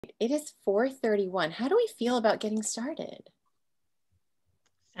It is 4:31. How do we feel about getting started?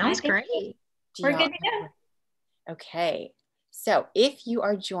 Sounds great. We're good to go. Okay. So if you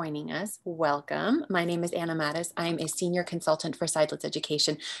are joining us, welcome. My name is Anna Mattis. I'm a senior consultant for Sidelets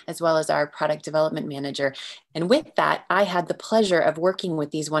Education, as well as our product development manager. And with that, I had the pleasure of working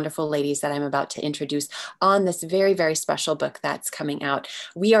with these wonderful ladies that I'm about to introduce on this very, very special book that's coming out.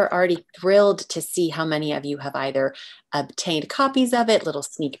 We are already thrilled to see how many of you have either obtained copies of it, little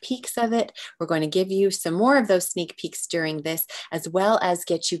sneak peeks of it. We're going to give you some more of those sneak peeks during this, as well as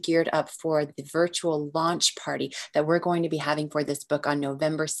get you geared up for the virtual launch party that we're going to be having for this book on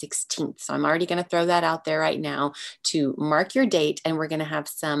November 16th. So I'm already going to throw that out there right now to mark your date, and we're going to have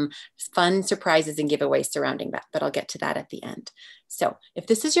some fun surprises and giveaways surrounding that, but I'll get to that at the end. So if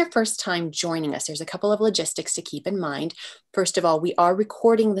this is your first time joining us, there's a couple of logistics to keep in mind. First of all, we are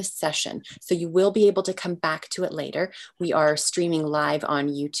recording this session, so you will be able to come back to it later. We are streaming live on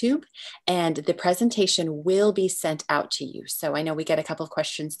YouTube, and the presentation will be sent out to you. So I know we get a couple of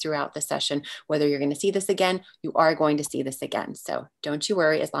questions throughout the session, whether you're going to see this again, you are going to see this again. So don't you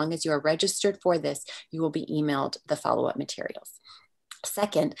worry, as long as you are registered for this, you will be emailed the follow-up materials.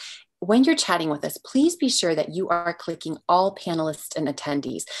 Second, when you're chatting with us, please be sure that you are clicking all panelists and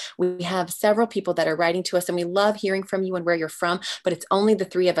attendees. We have several people that are writing to us, and we love hearing from you and where you're from, but it's only the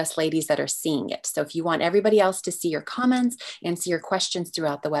three of us ladies that are seeing it. So if you want everybody else to see your comments and see your questions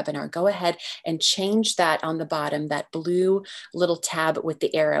throughout the webinar, go ahead and change that on the bottom, that blue little tab with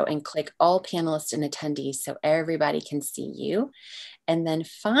the arrow, and click all panelists and attendees so everybody can see you. And then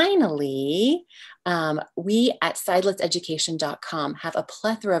finally, we at sideletseducation.com have a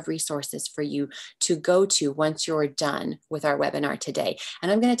plethora of resources for you to go to once you're done with our webinar today.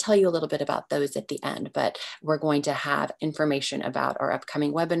 And I'm going to tell you a little bit about those at the end, but we're going to have information about our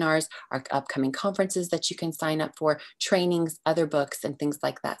upcoming webinars, our upcoming conferences that you can sign up for, trainings, other books, and things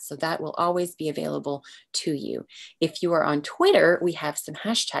like that. So that will always be available to you. If you are on Twitter, we have some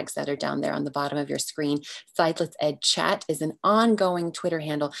hashtags that are down there on the bottom of your screen. Sidelets Ed Chat is an ongoing Twitter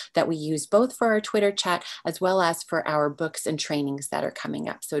handle that we use both for our Twitter chat as well as for our books and trainings that are coming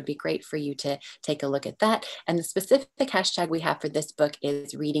up. So it'd be great for you to take a look at that. And the specific hashtag we have for this book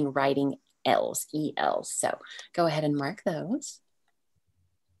is Reading Writing L's, E-L's. So go ahead and mark those.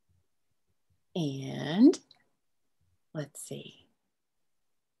 And let's see.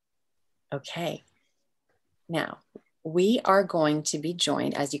 Okay. Now, we are going to be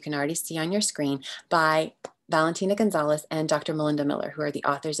joined, as you can already see on your screen, by Valentina Gonzalez and Dr. Melinda Miller, who are the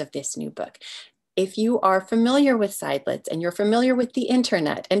authors of this new book. If you are familiar with Sidelets and you're familiar with the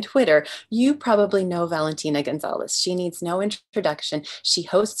internet and Twitter, you probably know Valentina Gonzalez. She needs no introduction. She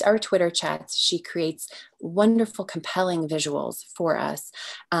hosts our Twitter chats. She creates wonderful, compelling visuals for us.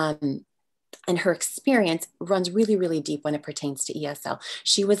 And her experience runs really, really deep when it pertains to ESL.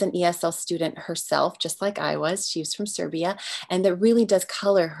 She was an ESL student herself, just like I was. She was from Serbia, and that really does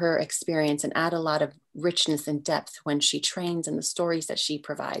color her experience and add a lot of richness and depth when she trains and the stories that she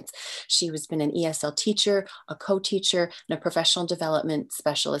provides. She has been an ESL teacher, a co-teacher, and a professional development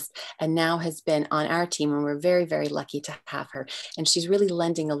specialist, and now has been on our team, and we're very, very lucky to have her. And she's really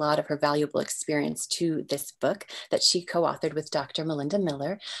lending a lot of her valuable experience to this book that she co-authored with Dr. Melinda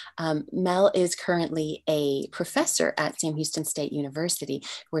Miller. Mel is currently a professor at Sam Houston State University,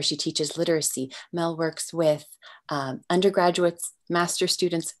 where she teaches literacy. Mel works with undergraduates, master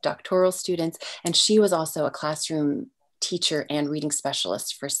students, doctoral students, and she was also a classroom teacher and reading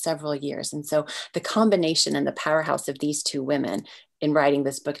specialist for several years. And so the combination and the powerhouse of these two women in writing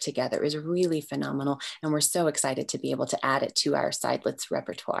this book together is really phenomenal. And we're so excited to be able to add it to our Sidelets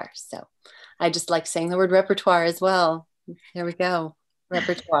repertoire. So I just like saying the word repertoire as well. There we go.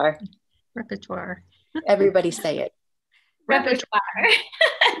 Repertoire. Repertoire. Everybody say it. Repertoire.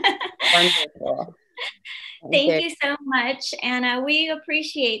 Wonderful. Thank you so much, Anna. We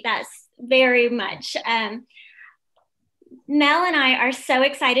appreciate that very much. Mel and I are so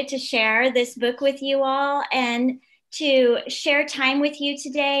excited to share this book with you all and to share time with you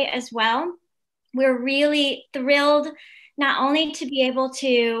today as well. We're really thrilled not only to be able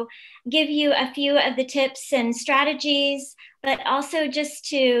to give you a few of the tips and strategies, but also just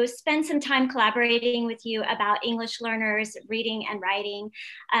to spend some time collaborating with you about English learners reading and writing.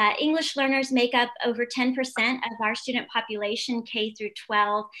 English learners make up over 10% of our student population, K through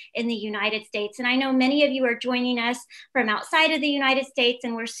 12 in the United States. And I know many of you are joining us from outside of the United States,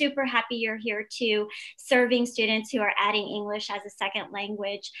 and we're super happy you're here too, serving students who are adding English as a second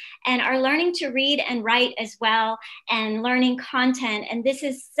language and are learning to read and write as well, and learning content. And this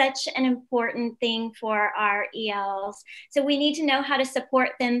is such an important thing for our ELs. So we need to know how to support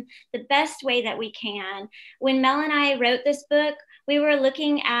them the best way that we can. When Mel and I wrote this book, we were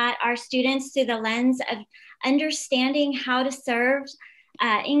looking at our students through the lens of understanding how to serve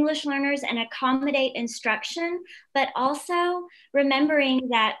English learners and accommodate instruction, but also remembering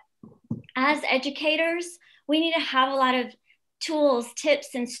that as educators, we need to have a lot of tools,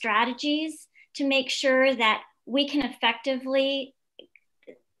 tips, and strategies to make sure that we can effectively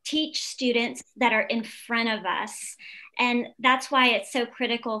teach students that are in front of us. And that's why it's so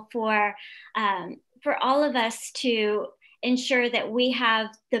critical for all of us to ensure that we have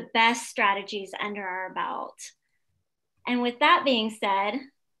the best strategies under our belt. And with that being said,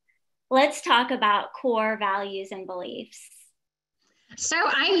 let's talk about core values and beliefs. So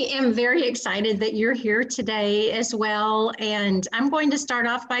I am very excited that you're here today as well. And I'm going to start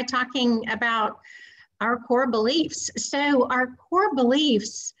off by talking about our core beliefs. So our core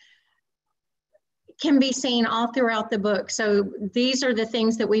beliefs can be seen all throughout the book. So these are the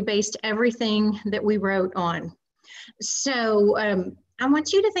things that we based everything that we wrote on. So I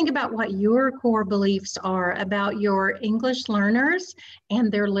want you to think about what your core beliefs are about your English learners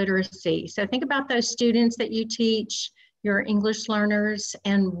and their literacy. So think about those students that you teach, your English learners,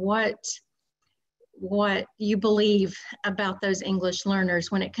 and what you believe about those English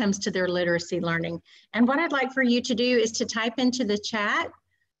learners when it comes to their literacy learning. And what I'd like for you to do is to type into the chat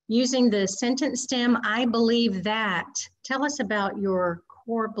using the sentence stem, I believe that. Tell us about your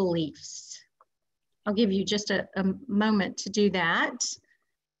core beliefs. I'll give you just a moment to do that.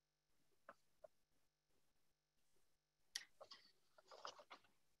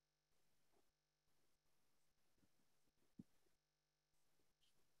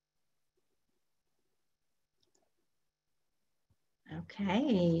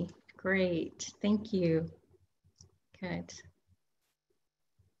 Okay, great. Thank you. Good.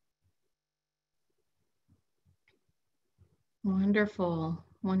 Wonderful,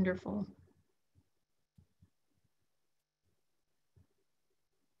 wonderful.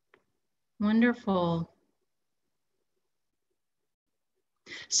 Wonderful.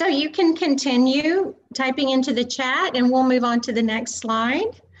 So you can continue typing into the chat and we'll move on to the next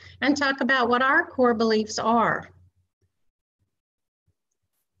slide and talk about what our core beliefs are.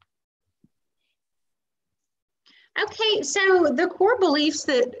 Okay, so the core beliefs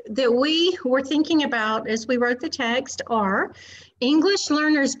that we were thinking about as we wrote the text are English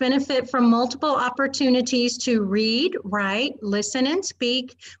learners benefit from multiple opportunities to read, write, listen, and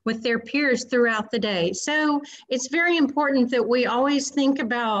speak with their peers throughout the day. So it's very important that we always think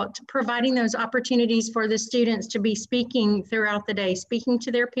about providing those opportunities for the students to be speaking throughout the day, speaking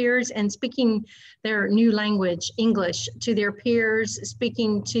to their peers and speaking their new language, English, to their peers,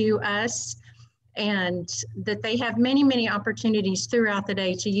 speaking to us, and that they have many, many opportunities throughout the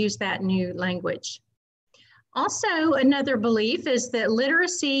day to use that new language. Also, another belief is that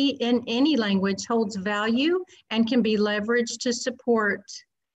literacy in any language holds value and can be leveraged to support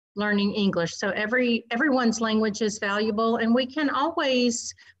learning English. So everyone's language is valuable and we can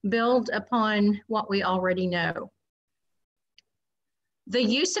always build upon what we already know. The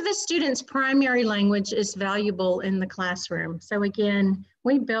use of a student's primary language is valuable in the classroom. So again,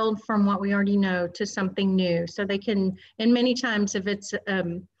 we build from what we already know to something new. So they can, and many times if it's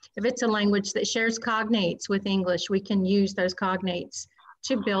a language that shares cognates with English, we can use those cognates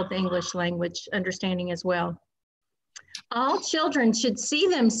to build the English language understanding as well. All children should see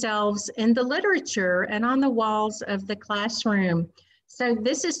themselves in the literature and on the walls of the classroom. So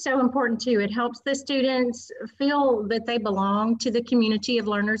this is so important too. It helps the students feel that they belong to the community of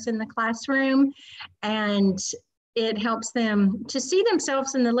learners in the classroom, and it helps them to see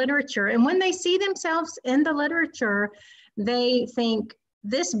themselves in the literature. And when they see themselves in the literature, they think,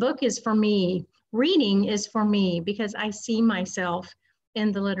 this book is for me, reading is for me, because I see myself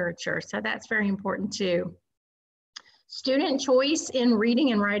in the literature. So that's very important too. Student choice in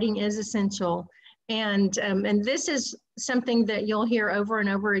reading and writing is essential. And this is something that you'll hear over and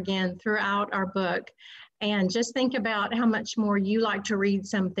over again throughout our book. And just think about how much more you like to read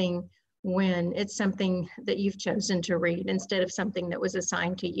something when it's something that you've chosen to read instead of something that was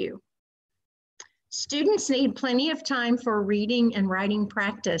assigned to you. Students need plenty of time for reading and writing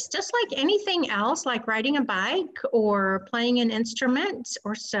practice, just like anything else, like riding a bike or playing an instrument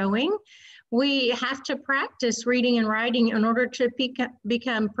or sewing. We have to practice reading and writing in order to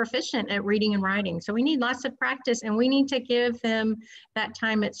become proficient at reading and writing. So we need lots of practice, and we need to give them that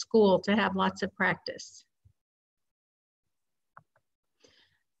time at school to have lots of practice.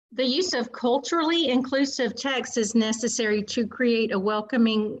 The use of culturally inclusive text is necessary to create a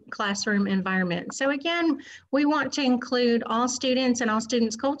welcoming classroom environment. So again, we want to include all students and all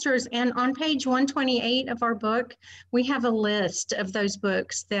students' cultures. And on page 128 of our book, we have a list of those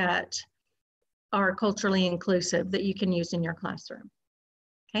books that are culturally inclusive that you can use in your classroom.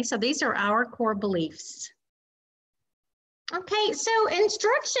 Okay, so these are our core beliefs. Okay, so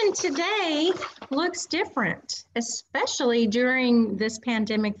instruction today looks different, especially during this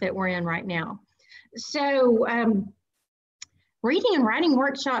pandemic that we're in right now. So reading and writing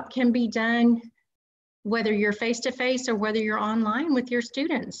workshop can be done whether you're face-to-face or whether you're online with your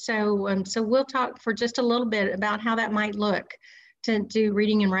students. So, so we'll talk for just a little bit about how that might look to do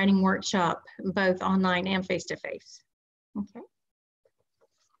reading and writing workshop, both online and face-to-face. Okay.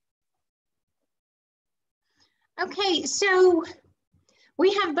 Okay, so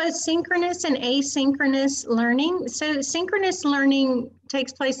we have both synchronous and asynchronous learning. So synchronous learning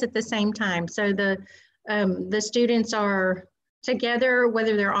takes place at the same time. So the students are together,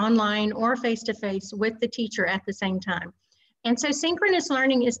 whether they're online or face-to-face with the teacher at the same time. And so synchronous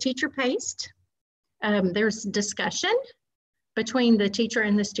learning is teacher-paced. There's discussion between the teacher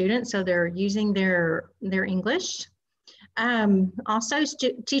and the student, so they're using their English. Also,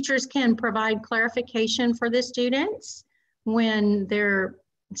 teachers can provide clarification for the students when they're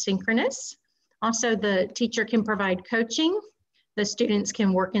synchronous. Also, the teacher can provide coaching. The students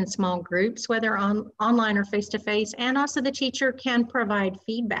can work in small groups, whether online or face-to-face, and also the teacher can provide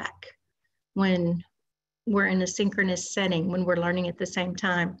feedback when we're in a synchronous setting, when we're learning at the same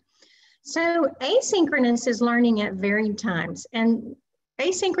time. So asynchronous is learning at varied times, and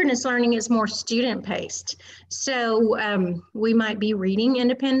asynchronous learning is more student-paced. So we might be reading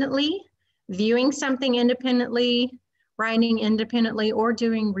independently, viewing something independently, writing independently, or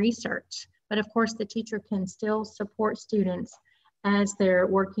doing research. But of course, the teacher can still support students as they're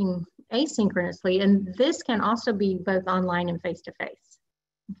working asynchronously. And this can also be both online and face-to-face.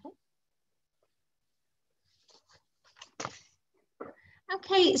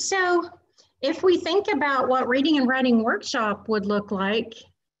 Okay, so if we think about what reading and writing workshop would look like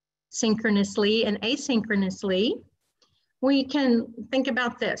synchronously and asynchronously, we can think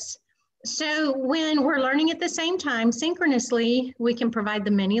about this. So when we're learning at the same time, synchronously, we can provide the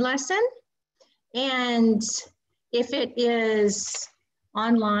mini lesson. And if it is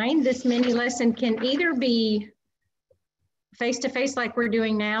online, this mini lesson can either be face-to-face like we're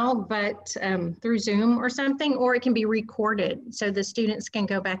doing now, but through Zoom or something, or it can be recorded so the students can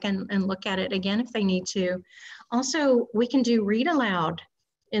go back and look at it again if they need to. Also, we can do read aloud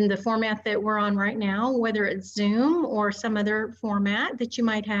in the format that we're on right now, whether it's Zoom or some other format that you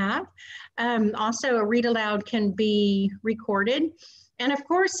might have. Also, a read aloud can be recorded. And of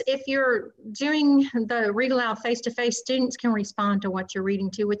course, if you're doing the read aloud face-to-face, students can respond to what you're reading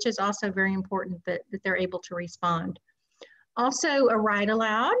to, which is also very important that they're able to respond. Also, a write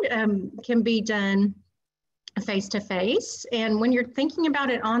aloud can be done face-to-face. And when you're thinking about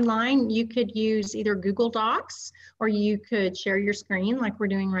it online, you could use either Google Docs or you could share your screen like we're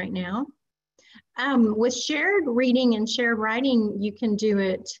doing right now. With shared reading and shared writing, you can do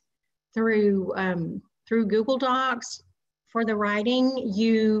it through Google Docs. For the writing,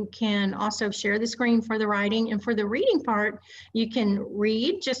 you can also share the screen for the writing. And for the reading part, you can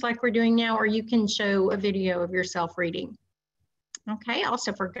read just like we're doing now, or you can show a video of yourself reading. Okay,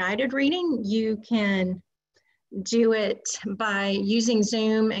 also for guided reading, you can do it by using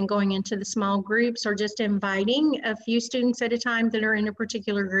Zoom and going into the small groups, or just inviting a few students at a time that are in a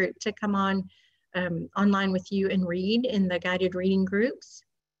particular group to come on online with you and read in the guided reading groups,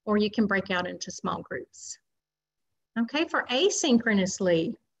 or you can break out into small groups. Okay, for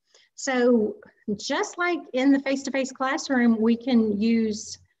asynchronously, so just like in the face-to-face classroom, we can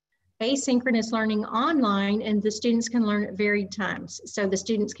use asynchronous learning online, and the students can learn at varied times. So the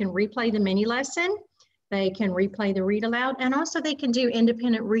students can replay the mini lesson, they can replay the read aloud, and also they can do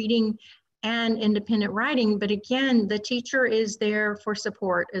independent reading and independent writing. But again, the teacher is there for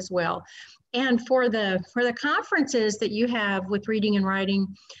support as well. And for the conferences that you have with reading and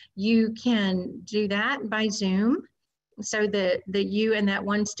writing, you can do that by Zoom, so that you and that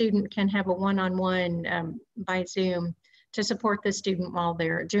one student can have a one-on-one by Zoom to support the student while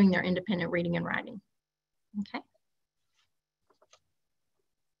they're doing their independent reading and writing. Okay.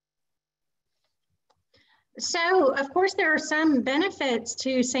 So, of course, there are some benefits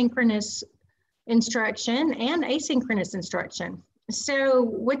to synchronous instruction and asynchronous instruction. So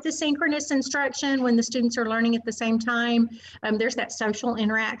with the synchronous instruction, when the students are learning at the same time, there's that social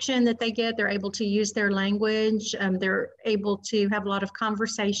interaction that they get. They're able to use their language. They're able to have a lot of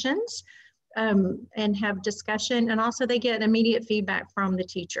conversations and have discussion. And also they get immediate feedback from the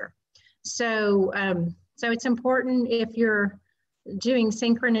teacher. So, so it's important if you're doing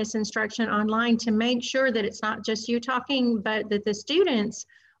synchronous instruction online to make sure that it's not just you talking, but that the students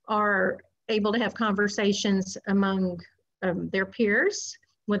are able to have conversations among their peers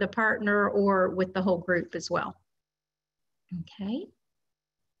with a partner or with the whole group as well. Okay.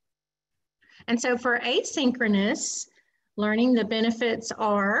 And so for asynchronous learning, the benefits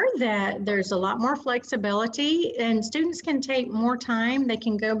are that there's a lot more flexibility and students can take more time. They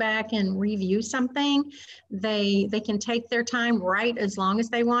can go back and review something. They can take their time, write as long as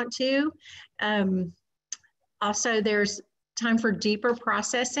they want to. Also, there's time for deeper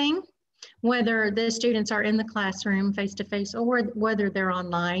processing, whether the students are in the classroom face-to-face or whether they're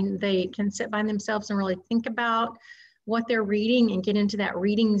online. They can sit by themselves and really think about what they're reading and get into that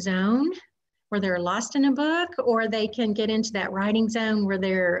reading zone where they're lost in a book, or they can get into that writing zone where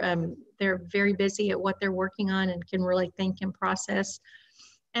they're very busy at what they're working on and can really think and process.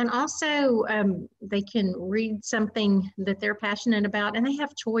 And also they can read something that they're passionate about, and they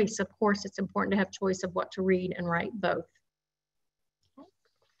have choice. Of course, it's important to have choice of what to read and write both.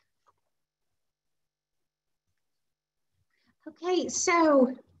 Okay,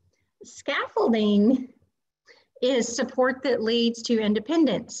 so scaffolding is support that leads to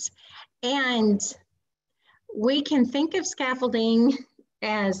independence. And we can think of scaffolding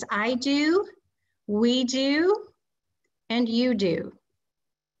as I do, we do, and you do.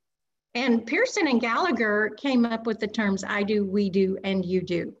 And Pearson and Gallagher came up with the terms I do, we do, and you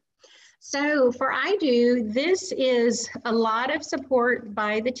do. So for I do, this is a lot of support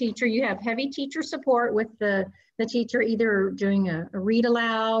by the teacher. You have heavy teacher support with the teacher either doing a read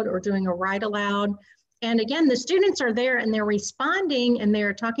aloud or doing a write aloud. And again, the students are there and they're responding and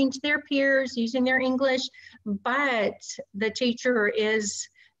they're talking to their peers using their English, but the teacher is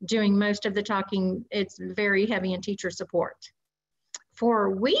doing most of the talking. It's very heavy in teacher support.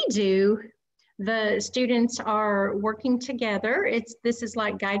 For we do, the students are working together. This is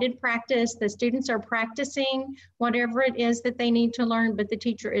like guided practice. The students are practicing whatever it is that they need to learn, but the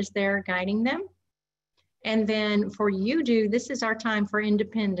teacher is there guiding them. And then for you do, this is our time for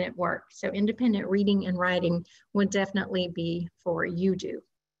independent work. So independent reading and writing would definitely be for you do.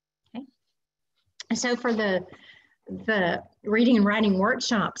 Okay. So for the reading and writing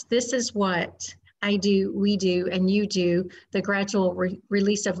workshops, this is what I do, we do, and you do, the gradual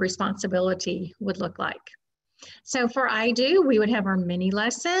release of responsibility would look like. So for I do, we would have our mini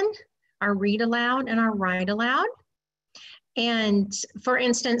lesson, our read aloud, and our write aloud. And for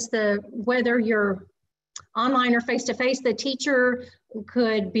instance, whether you're online or face-to-face, the teacher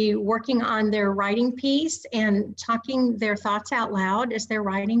could be working on their writing piece and talking their thoughts out loud as they're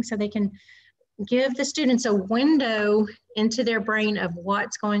writing, so they can give the students a window into their brain of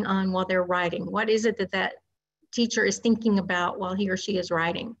what's going on while they're writing. What is it that teacher is thinking about while he or she is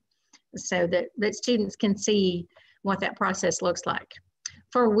writing, so that students can see what that process looks like.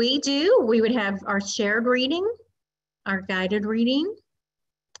 For we do, we would have our shared reading, our guided reading,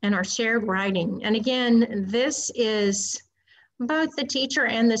 and our shared writing. And again, this is both the teacher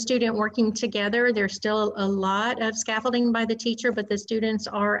and the student working together. There's still a lot of scaffolding by the teacher, but the students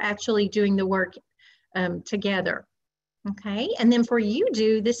are actually doing the work together. Okay, and then for you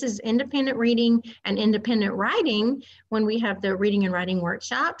do, this is independent reading and independent writing when we have the reading and writing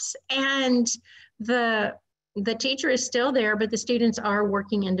workshops, and the teacher is still there, but the students are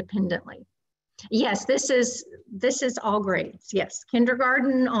working independently. Yes, this is all grades. Yes,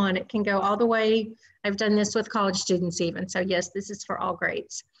 kindergarten on, it can go all the way. I've done this with college students even. So yes, this is for all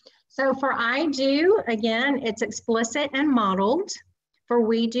grades. So for I do, again, it's explicit and modeled. For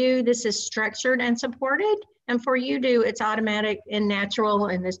we do, this is structured and supported. And for you do, it's automatic and natural,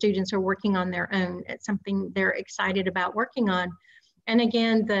 and the students are working on their own. It's something they're excited about working on. And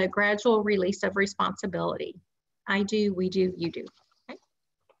again, the gradual release of responsibility. I do, we do, you do.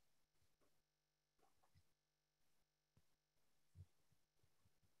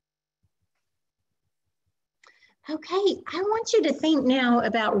 Okay, I want you to think now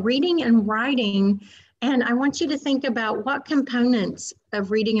about reading and writing, and I want you to think about what components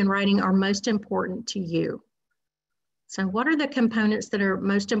of reading and writing are most important to you. So what are the components that are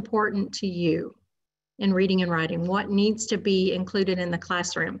most important to you in reading and writing? What needs to be included in the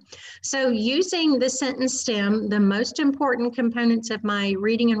classroom? So using the sentence stem, the most important components of my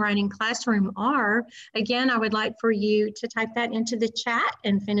reading and writing classroom are, again, I would like for you to type that into the chat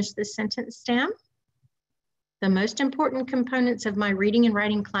and finish the sentence stem. The most important components of my reading and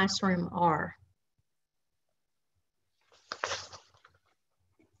writing classroom are.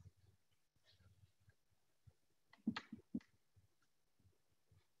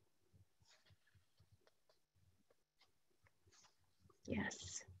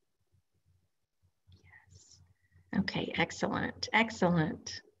 Yes. Yes. Okay, excellent,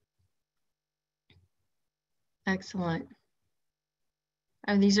 excellent. Excellent.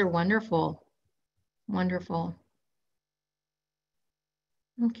 Oh, these are wonderful. Wonderful.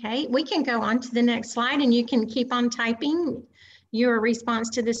 Okay, we can go on to the next slide and you can keep on typing your response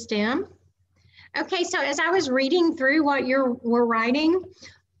to the STEM. Okay, so as I was reading through what you were writing,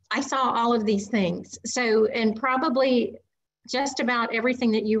 I saw all of these things. So, and probably just about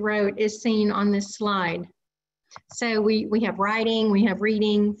everything that you wrote is seen on this slide. So we have writing, we have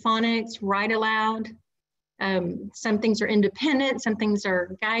reading, phonics, write aloud. Some things are independent, some things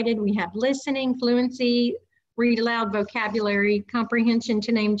are guided. We have listening, fluency, read aloud, vocabulary, comprehension,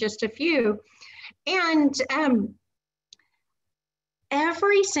 to name just a few. And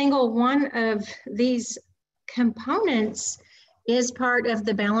every single one of these components is part of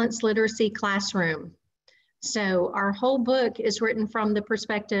the balanced literacy classroom. So our whole book is written from the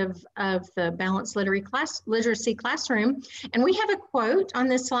perspective of the balanced literacy classroom. And we have a quote on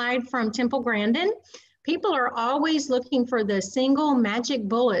this slide from Temple Grandin. People are always looking for the single magic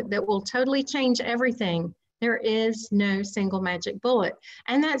bullet that will totally change everything. There is no single magic bullet.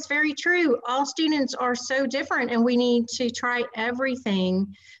 And that's very true. All students are so different and we need to try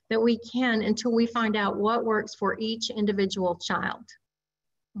everything that we can until we find out what works for each individual child.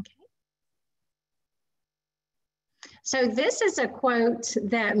 Okay. So this is a quote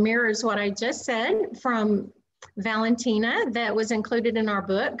that mirrors what I just said from Valentina that was included in our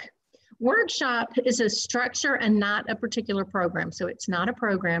book. Workshop is a structure and not a particular program. So it's not a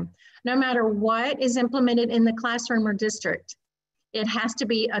program. No matter what is implemented in the classroom or district, it has to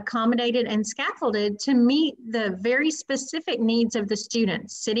be accommodated and scaffolded to meet the very specific needs of the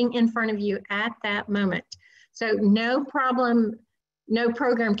students sitting in front of you at that moment. So no problem, no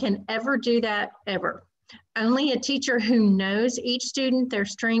program can ever do that ever. Only a teacher who knows each student, their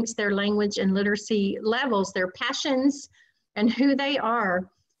strengths, their language and literacy levels, their passions, and who they are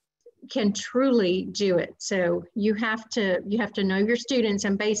can truly do it. So you have to know your students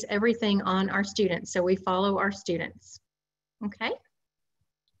and base everything on our students. So we follow our students. Okay.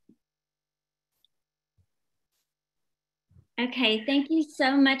 Okay, thank you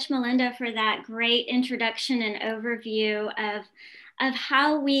so much, Melinda, for that great introduction and overview of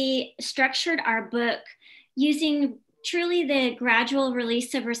how we structured our book using truly the gradual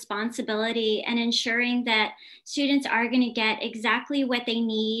release of responsibility and ensuring that students are going to get exactly what they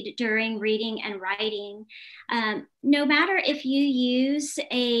need during reading and writing. No matter if you use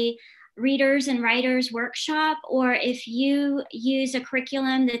a readers and writers workshop, or if you use a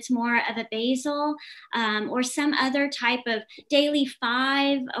curriculum that's more of a basal or some other type of daily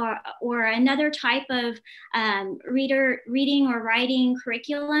 5 or another type of reading or writing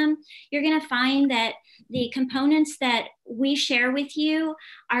curriculum, you're going to find that the components that we share with you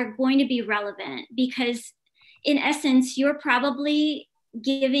are going to be relevant, because in essence, you're probably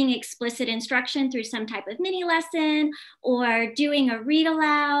giving explicit instruction through some type of mini lesson or doing a read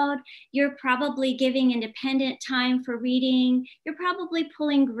aloud. You're probably giving independent time for reading. You're probably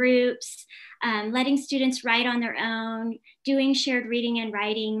pulling groups, letting students write on their own, doing shared reading and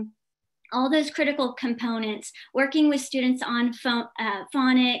writing. All those critical components, working with students on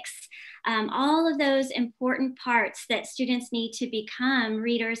phonics, all of those important parts that students need to become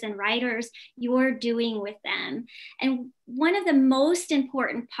readers and writers, you're doing with them. And one of the most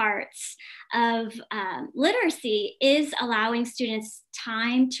important parts of literacy is allowing students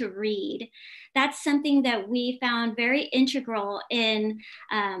time to read. That's something that we found very integral in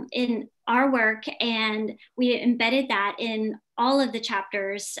our work, and we embedded that in all of the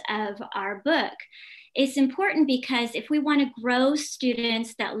chapters of our book. It's important because if we want to grow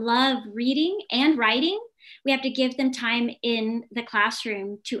students that love reading and writing, we have to give them time in the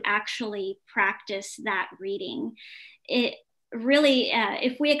classroom to actually practice that reading. It really,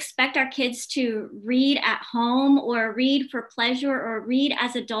 if we expect our kids to read at home or read for pleasure or read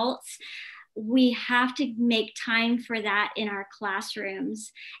as adults, we have to make time for that in our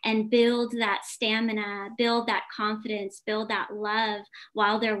classrooms and build that stamina, build that confidence, build that love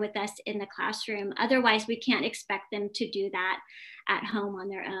while they're with us in the classroom. Otherwise, we can't expect them to do that at home on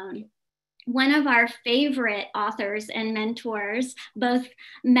their own. One of our favorite authors and mentors, both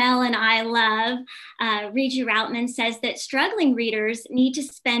Mel and I love, Regie Routman, says that struggling readers need to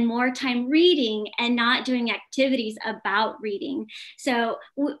spend more time reading and not doing activities about reading. So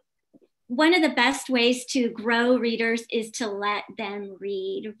one of the best ways to grow readers is to let them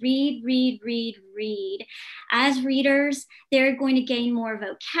read. Read, read, read, read. As readers, they're going to gain more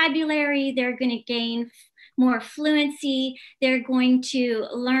vocabulary, they're going to gain more fluency, they're going to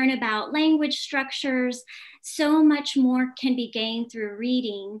learn about language structures. So much more can be gained through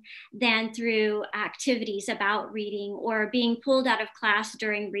reading than through activities about reading or being pulled out of class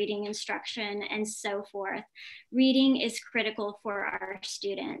during reading instruction and so forth. Reading is critical for our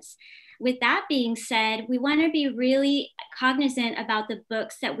students. with that being said, we want to be really cognizant about the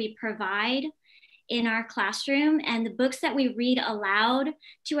books that we provide in our classroom and the books that we read aloud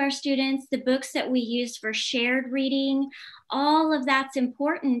to our students, the books that we use for shared reading. All of that's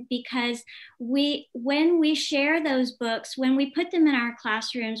important because when we share those books, when we put them in our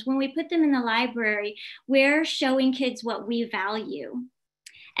classrooms, when we put them in the library, we're showing kids what we value.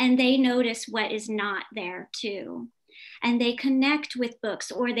 And they notice what is not there too. And they connect with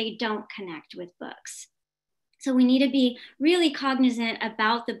books or they don't connect with books. So we need to be really cognizant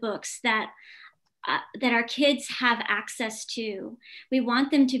about the books that our kids have access to. We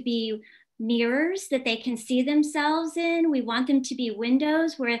want them to be mirrors that they can see themselves in. We want them to be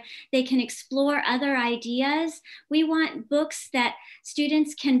windows where they can explore other ideas. We want books that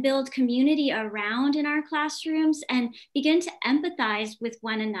students can build community around in our classrooms and begin to empathize with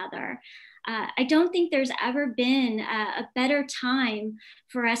one another. I don't think there's ever been a better time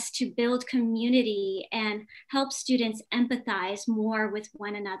for us to build community and help students empathize more with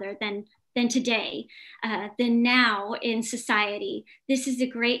one another than today, than now in society. This is a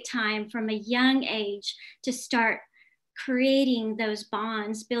great time from a young age to start creating those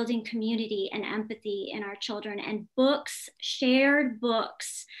bonds, building community and empathy in our children. And books, shared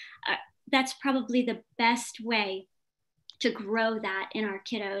books, that's probably the best way to grow that in our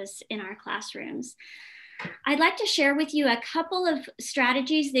kiddos, in our classrooms. I'd like to share with you a couple of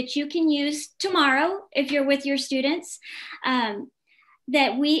strategies that you can use tomorrow if you're with your students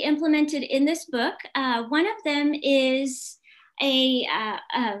that we implemented in this book. One of them is a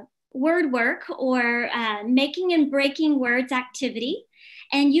word work or making and breaking words activity.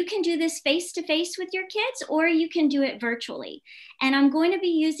 And you can do this face-to-face with your kids, or you can do it virtually. And I'm going to be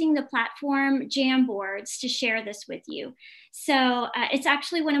using the platform Jamboards to share this with you. So it's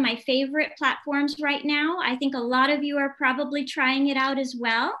actually one of my favorite platforms right now. I think a lot of you are probably trying it out as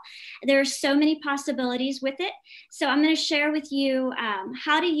well. There are so many possibilities with it. So I'm going to share with you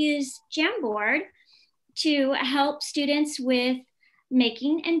how to use Jamboard to help students with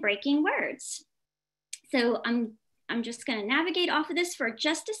making and breaking words. So I'm just going to navigate off of this for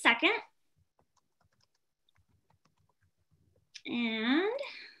just a second. And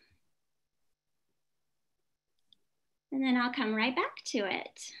then I'll come right back to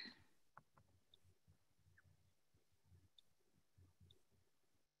it.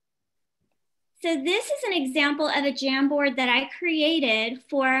 So this is an example of a Jamboard that I created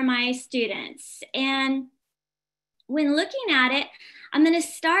for my students. And when looking at it, I'm going to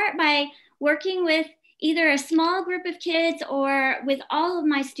start by working with either a small group of kids or with all of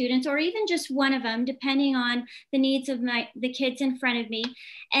my students, or even just one of them, depending on the needs of the kids in front of me.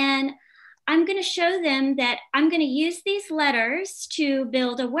 And I'm going to show them that I'm going to use these letters to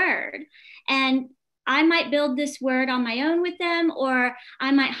build a word. And I might build this word on my own with them, or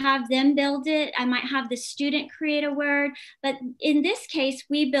I might have them build it. I might have the student create a word. But in this case,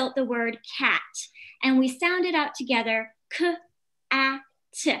 we built the word cat, and we sounded out together,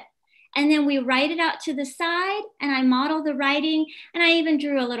 k-a-t. And then we write it out to the side, and I model the writing, and I even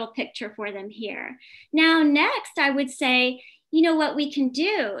drew a little picture for them here. Now, next, I would say, you know, what we can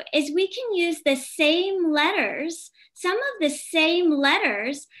do is we can use the same letters, some of the same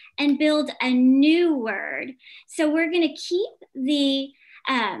letters, and build a new word. So we're going to keep the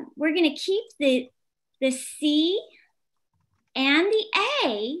C and the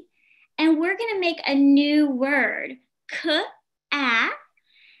A, and we're going to make a new word, k-a.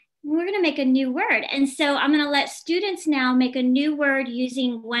 We're going to make a new word. And so I'm going to let students now make a new word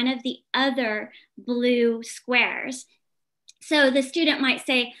using one of the other blue squares. So the student might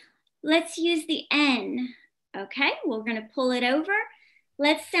say, let's use the N. Okay, we're going to pull it over.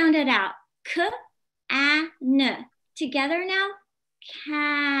 Let's sound it out. K-a-n. Together now,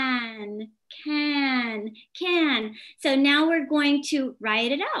 can, can, can. So now we're going to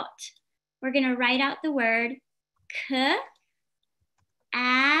write it out. We're going to write out the word k-a-n.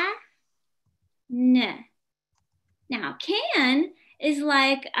 Now, can is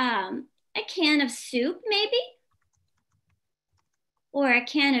like a can of soup, maybe, or a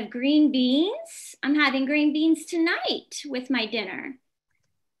can of green beans. I'm having green beans tonight with my dinner.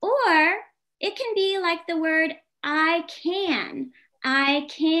 Or it can be like the word I can. I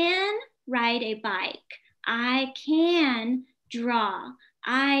can ride a bike. I can draw.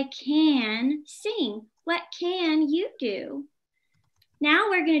 I can sing. What can you do? Now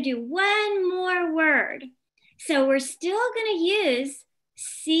we're going to do one more word. So we're still going to use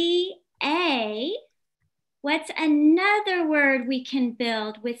C-A. What's another word we can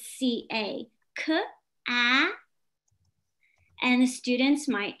build with C-A? K-a. And the students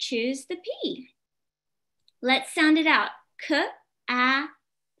might choose the P. Let's sound it out.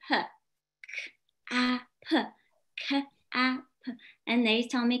 K-a-p. K-a-p, and they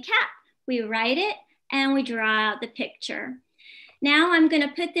tell me cap. We write it and we draw out the picture. Now I'm going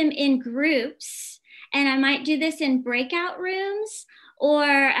to put them in groups, and I might do this in breakout rooms, or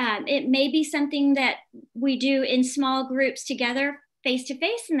it may be something that we do in small groups together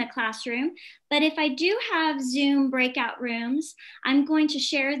face-to-face in the classroom. But if I do have Zoom breakout rooms, I'm going to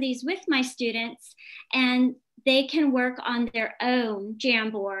share these with my students, and they can work on their own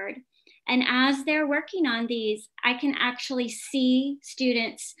Jamboard. And as they're working on these, I can actually see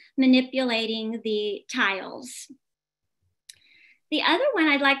students manipulating the tiles. The other one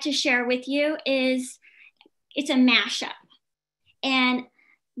I'd like to share with you is, it's a mashup. And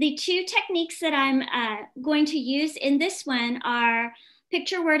the two techniques that I'm going to use in this one are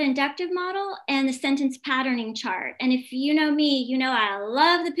picture word inductive model and the sentence patterning chart. And if you know me, you know I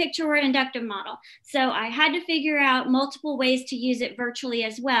love the picture word inductive model. So I had to figure out multiple ways to use it virtually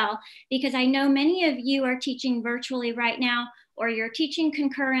as well, because I know many of you are teaching virtually right now, or you're teaching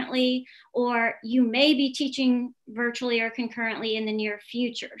concurrently, or you may be teaching virtually or concurrently in the near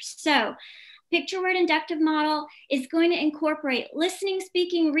future. So picture word inductive model is going to incorporate listening,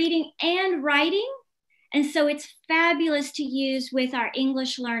 speaking, reading, and writing. And so it's fabulous to use with our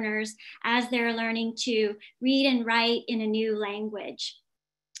English learners as they're learning to read and write in a new language.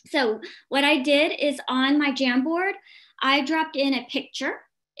 So what I did is, on my Jamboard, I dropped in a picture.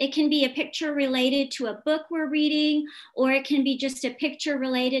 It can be a picture related to a book we're reading, or it can be just a picture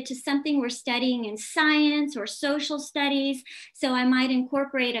related to something we're studying in science or social studies. So I might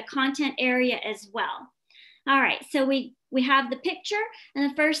incorporate a content area as well. All right, so we have the picture, and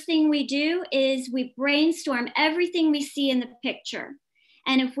the first thing we do is we brainstorm everything we see in the picture.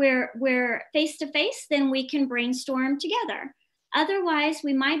 And if we're face-to-face, then we can brainstorm together. Otherwise,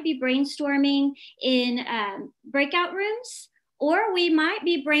 we might be brainstorming in breakout rooms, or we might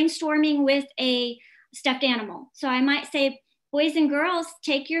be brainstorming with a stuffed animal. So I might say, boys and girls,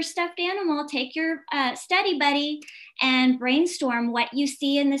 take your stuffed animal, take your study buddy, and brainstorm what you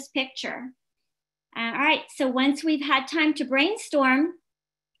see in this picture. All right, so once we've had time to brainstorm,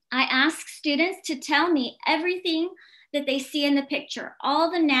 I ask students to tell me everything that they see in the picture, all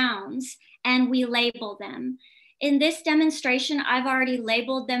the nouns, and we label them. In this demonstration, I've already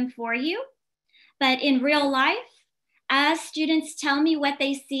labeled them for you, but in real life, as students tell me what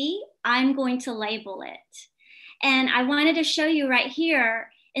they see, I'm going to label it. And I wanted to show you right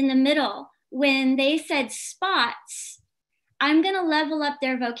here in the middle, when they said spots, I'm going to level up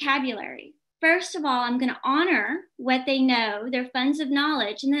their vocabulary. First of all, I'm going to honor what they know, their funds of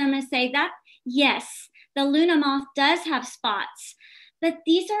knowledge. And then I'm going to say that, yes, the Luna moth does have spots, but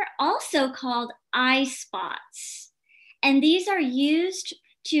these are also called eye spots. And these are used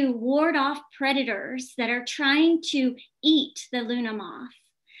to ward off predators that are trying to eat the Luna moth.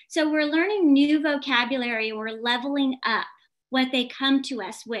 So we're learning new vocabulary, we're leveling up what they come to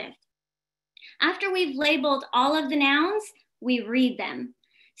us with. After we've labeled all of the nouns, we read them.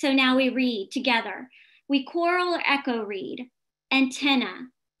 So now we read together. We choral or echo read: antenna,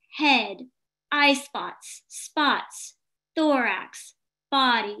 head, eye spots, spots, thorax,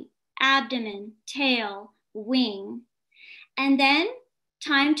 body, abdomen, tail, wing. And then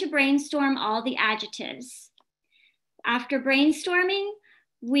time to brainstorm all the adjectives. After brainstorming,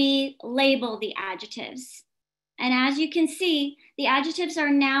 we label the adjectives. And as you can see, the adjectives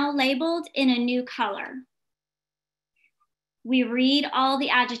are now labeled in a new color. We read all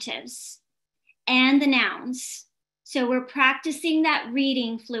the adjectives and the nouns. So we're practicing that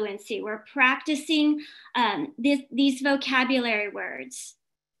reading fluency. We're practicing these vocabulary words.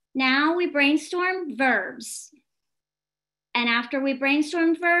 Now we brainstorm verbs. And after we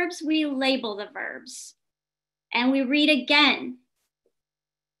brainstorm verbs, we label the verbs. And we read again.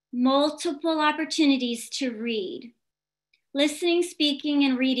 Multiple opportunities to read. Listening, speaking,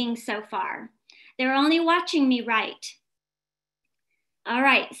 and reading so far. They're only watching me write. All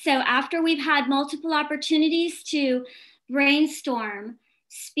right, so after we've had multiple opportunities to brainstorm,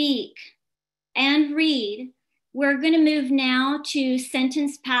 speak, and read, we're going to move now to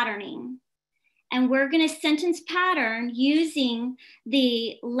sentence patterning. And we're going to sentence pattern using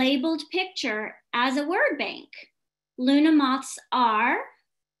the labeled picture as a word bank. Luna moths are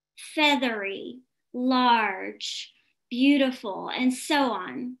feathery, large, beautiful, and so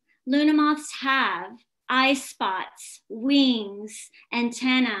on. Luna moths have eye spots, wings,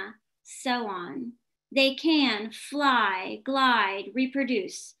 antenna, so on. They can fly, glide,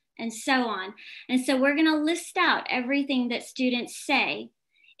 reproduce, and so on. And so we're going to list out everything that students say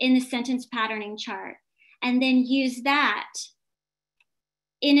in the sentence patterning chart, and then use that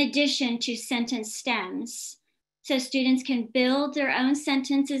in addition to sentence stems. So students can build their own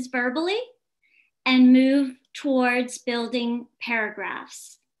sentences verbally and move towards building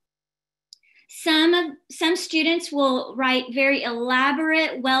paragraphs. Some students will write very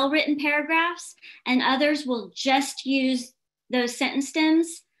elaborate, well-written paragraphs, and others will just use those sentence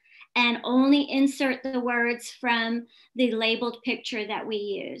stems and only insert the words from the labeled picture that we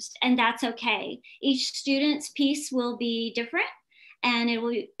used. And that's okay. Each student's piece will be different, and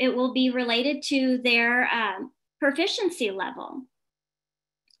it will be related to their proficiency level.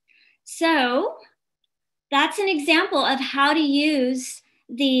 So that's an example of how to use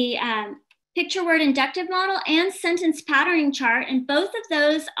the picture word inductive model and sentence patterning chart. And both of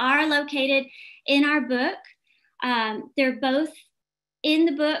those are located in our book. They're both in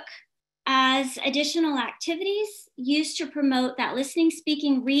the book as additional activities used to promote that listening,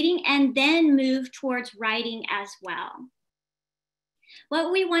 speaking, reading, and then move towards writing as well.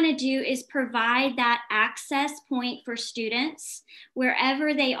 What we want to do is provide that access point for students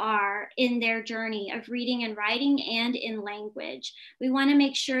wherever they are in their journey of reading and writing and in language. We want to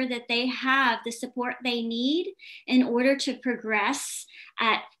make sure that they have the support they need in order to progress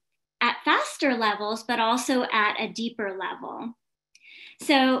at faster levels, but also at a deeper level.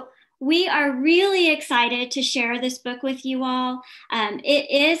 So we are really excited to share this book with you all.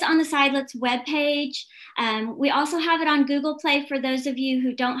 It is on the Seidlitz webpage. We also have it on Google Play for those of you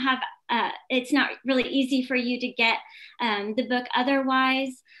who don't have, it's not really easy for you to get the book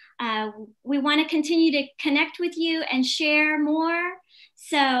otherwise. We want to continue to connect with you and share more.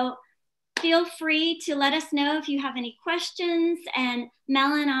 So feel free to let us know if you have any questions. And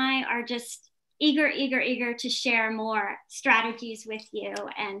Mel and I are just eager to share more strategies with you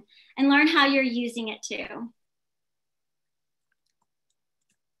and learn how you're using it too.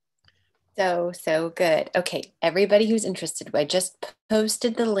 So good. Okay, everybody who's interested, I just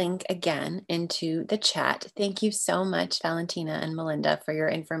posted the link again into the chat. Thank you so much, Valentina and Melinda, for your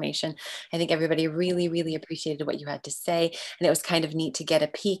information. I think everybody really appreciated what you had to say, and it was kind of neat to get a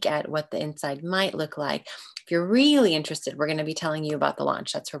peek at what the inside might look like. If you're really interested, we're going to be telling you about the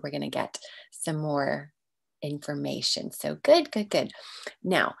launch. That's where we're going to get some more information. So good.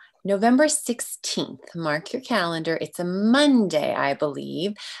 Now, November 16th, mark your calendar. It's a Monday, I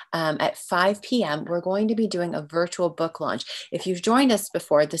believe, at 5 p.m. We're going to be doing a virtual book launch. If you've joined us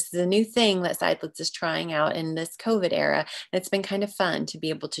before, this is a new thing that Seidlitz is trying out in this COVID era. And it's been kind of fun to be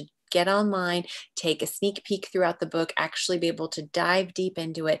able to get online, take a sneak peek throughout the book, actually be able to dive deep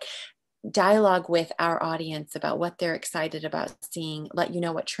into it, dialogue with our audience about what they're excited about seeing, let you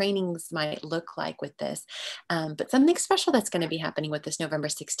know what trainings might look like with this. But something special that's going to be happening with this November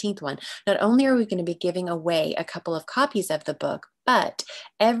 16th one, not only are we going to be giving away a couple of copies of the book, but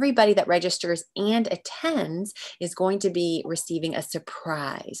everybody that registers and attends is going to be receiving a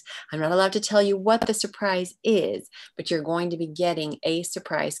surprise. I'm not allowed to tell you what the surprise is, but you're going to be getting a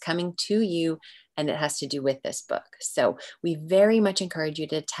surprise coming to you, and it has to do with this book. So we very much encourage you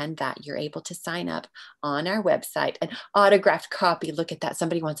to attend that. You're able to sign up on our website. An autographed copy, look at that.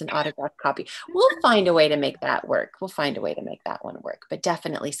 Somebody wants an autographed copy. We'll find a way to make that work. We'll find a way to make that one work, but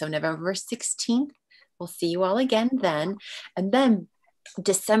definitely. So November 16th, we'll see you all again then. And then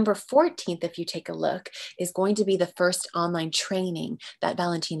December 14th, if you take a look, is going to be the first online training that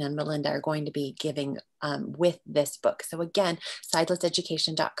Valentina and Melinda are going to be giving with this book. So again,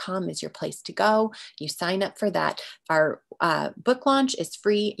 seidlitzeducation.com is your place to go. You sign up for that. Our book launch is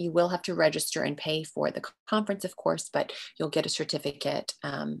free. You will have to register and pay for the conference, of course, but you'll get a certificate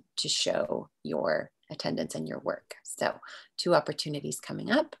to show your attendance and your work. So 2 opportunities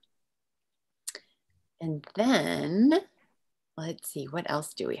coming up. And then let's see, what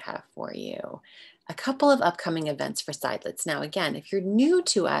else do we have for you? A couple of upcoming events for Seidlitz. Now, again, if you're new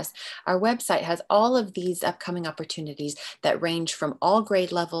to us, our website has all of these upcoming opportunities that range from all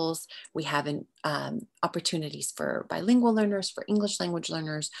grade levels. We have opportunities for bilingual learners, for English language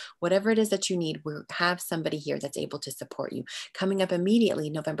learners, whatever it is that you need, we have somebody here that's able to support you. Coming up immediately,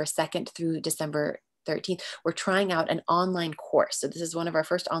 November 2nd through December 13th, we're trying out an online course. So this is one of our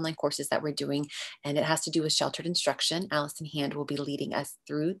first online courses that we're doing, and it has to do with sheltered instruction. Allison Hand will be leading us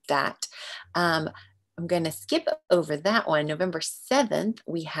through that. I'm going to skip over that one. November 7th,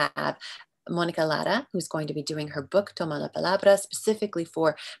 we have Monica Lara, who's going to be doing her book, Toma la Palabra, specifically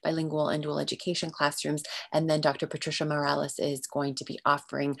for bilingual and dual education classrooms. And then Dr. Patricia Morales is going to be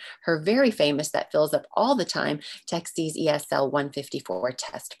offering her very famous, that fills up all the time, Textes ESL 154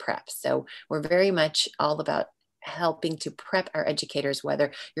 test prep. So we're very much all about helping to prep our educators,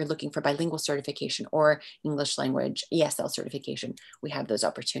 whether you're looking for bilingual certification or English language ESL certification. We have those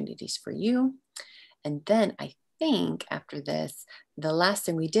opportunities for you. And then I think after this, the last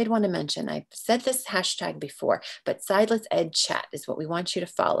thing we did want to mention, I said this hashtag before, but Sideless Ed Chat is what we want you to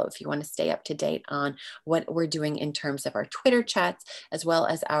follow if you want to stay up to date on what we're doing in terms of our Twitter chats, as well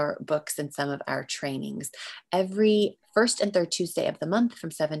as our books and some of our trainings. Every first and third Tuesday of the month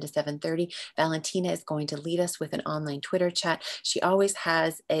from 7 to 7:30, Valentina is going to lead us with an online Twitter chat. She always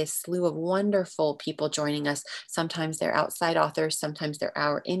has a slew of wonderful people joining us. Sometimes they're outside authors, sometimes they're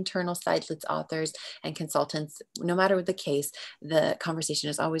our internal Sideless authors and consultants. No matter the case, the conversation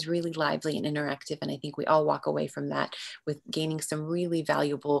is always really lively and interactive. And I think we all walk away from that with gaining some really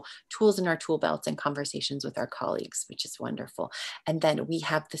valuable tools in our tool belts and conversations with our colleagues, which is wonderful. And then we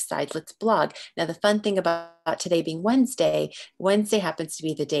have the Sideless blog. Now, the fun thing about today being Wednesday happens to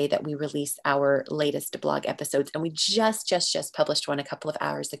be the day that we release our latest blog episodes. And we just published one a couple of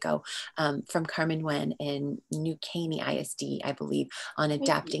hours ago from Carmen Wen in New Caney ISD, I believe, on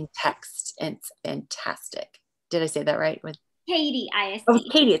adapting text. And it's fantastic. Did I say that right? Katie ISD. Oh,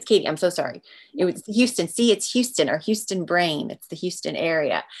 Katie, it's Katie. I'm so sorry. It was Houston. See, it's Houston, our Houston brain. It's the Houston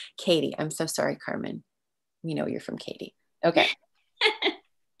area. Katie, I'm so sorry, Carmen. We know you're from Katie. Okay.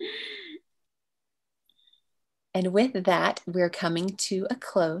 And with that, we're coming to a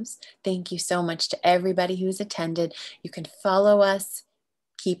close. Thank you so much to everybody who's attended. You can follow us,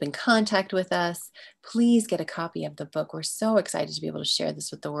 keep in contact with us. Please get a copy of the book. We're so excited to be able to share this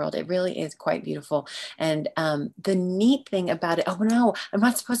with the world. It really is quite beautiful. And the neat thing about it, oh no, I'm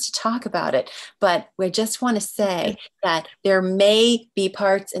not supposed to talk about it, but we just want to say that there may be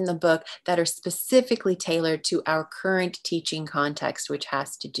parts in the book that are specifically tailored to our current teaching context, which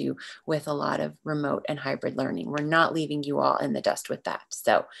has to do with a lot of remote and hybrid learning. We're not leaving you all in the dust with that.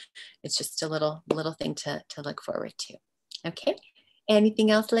 So it's just a little thing to look forward to. Okay. Anything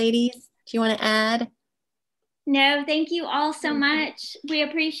else, ladies? Do you want to add? No, thank you all so much. We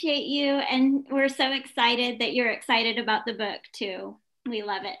appreciate you, and we're so excited that you're excited about the book too. We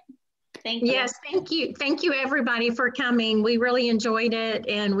love it. Thank you. Yes, thank you. Thank you, everybody, for coming. We really enjoyed it,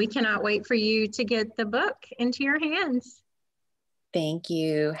 and we cannot wait for you to get the book into your hands. Thank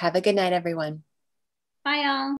you. Have a good night, everyone. Bye, all.